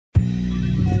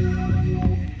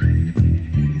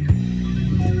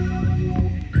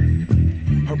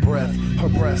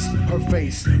breast, her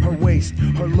face, her waist,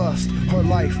 her lust, her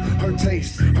life, her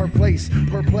taste, her place,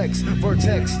 perplex,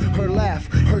 vertex, her laugh,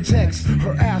 her text,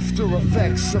 her after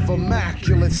effects of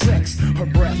immaculate sex. Her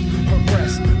breath, her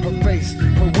breast, her face,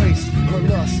 her waist, her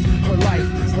lust, her life,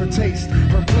 her taste,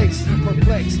 her place,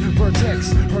 perplex,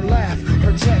 vertex, her laugh,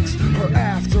 her text, her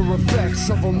after effects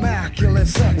of immaculate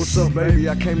sex. What's up, baby?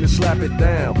 I came to slap it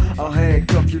down. I'll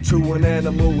handcuff you to an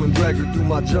animal and drag you through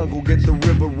my jungle, get the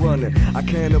river running. I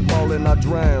cannonball and I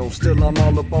drown. Still I'm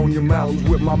all up on your mountains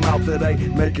with my mouth that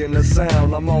ain't making a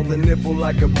sound. I'm on the nipple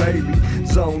like a baby,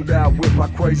 zoned out with my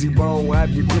crazy bone. Have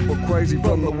you crippled crazy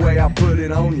from the way I put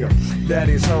it on you?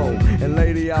 Daddy's home, and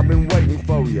lady, I've been waiting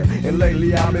for you. And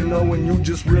lately I've been knowing you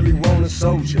just really want a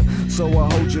soldier. So I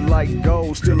hold you like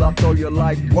gold, still I throw you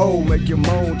like whoa. Make you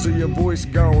moan till your voice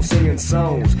gone, singing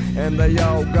songs. And they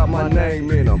all got my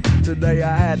name in them. Today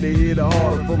I had to hit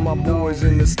harder for my boys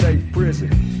in the state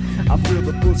prison. I feel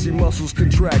the pussy muscles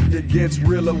contract. It gets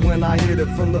realer when I hit it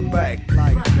from the back.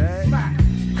 Like that.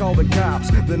 Call the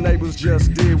cops, the neighbors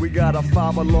just did. We got a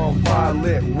 5-alarm fire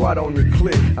lit right on your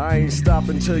clip. I ain't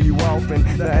stopping till you off, and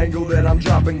the angle that I'm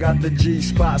dropping got the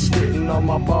G-spot sitting on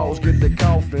my balls, get the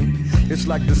coughing. It's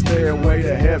like the stairway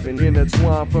to heaven,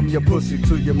 intertwined from your pussy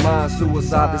to your mind.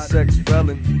 Suicide, the sex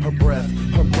felon. Her breath,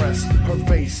 her breast, her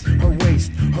face, her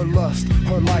waist, her lust,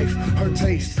 her life, her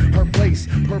taste, her place,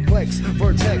 perplex,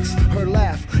 vertex, her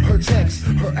laugh, her text,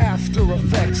 her after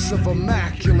effects of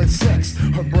immaculate sex.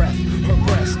 Her breath, her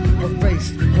breast, her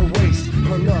face, her waist,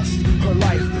 her lust, her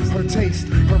life, her taste,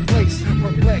 her place,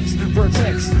 perplex,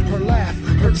 vertex, her laugh,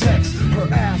 her text, her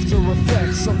after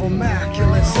effects of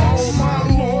immaculate sex. Oh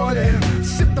my lord, and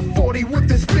sip the 40 with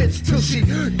this bitch till she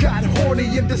got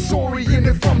horny and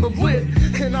disoriented from the lit.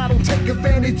 And I don't take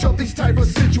advantage of these type of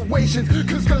situations,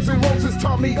 cause Guns N' Roses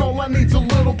taught me all I need's a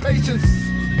little patience.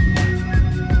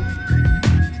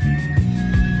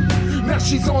 Now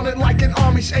she's on it like an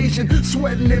Amish Asian,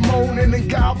 sweating and moaning and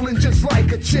gobbling just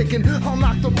like a chicken. I'll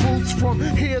knock the boots from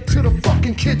here to the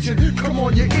fucking kitchen. Come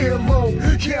on your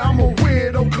earlobe, yeah I'm a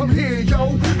weirdo. Come here yo,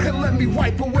 and let me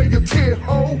wipe away your tear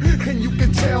hole. And you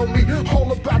can tell me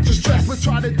all about your stress, but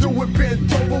try to do it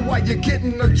bent over while you're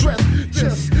getting undressed.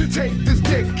 Just take this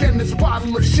dick and this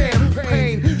bottle of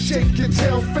champagne. Shake your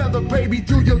tail feather, baby,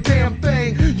 do your damn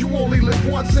thing. You only live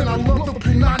once and I love the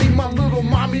punani. My little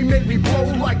mommy make me blow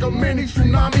like a mini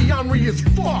tsunami. Ornery as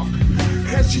fuck,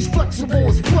 and she's flexible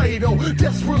as Play-Doh,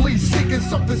 desperately seeking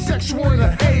something sexual in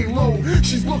a halo.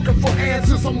 She's looking for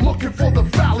answers, I'm looking for the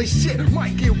valley. Shit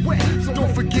might get wet, so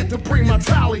don't forget to bring my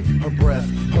tally. Her breath,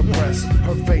 her breast,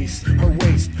 her face, her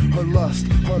waist, her lust,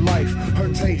 her life,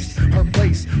 her taste, her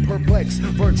place, perplex,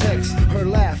 vertex, her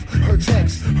laugh, her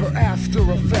text, her after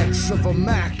effects of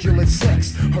immaculate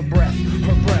sex. Her breath,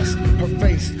 her breast, her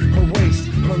face, her waist,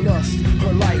 her lust,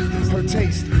 her life, her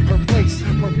taste, her place,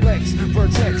 perplex,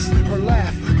 vertex, her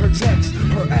laugh, her text,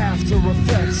 her after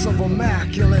effects of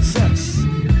immaculate sex.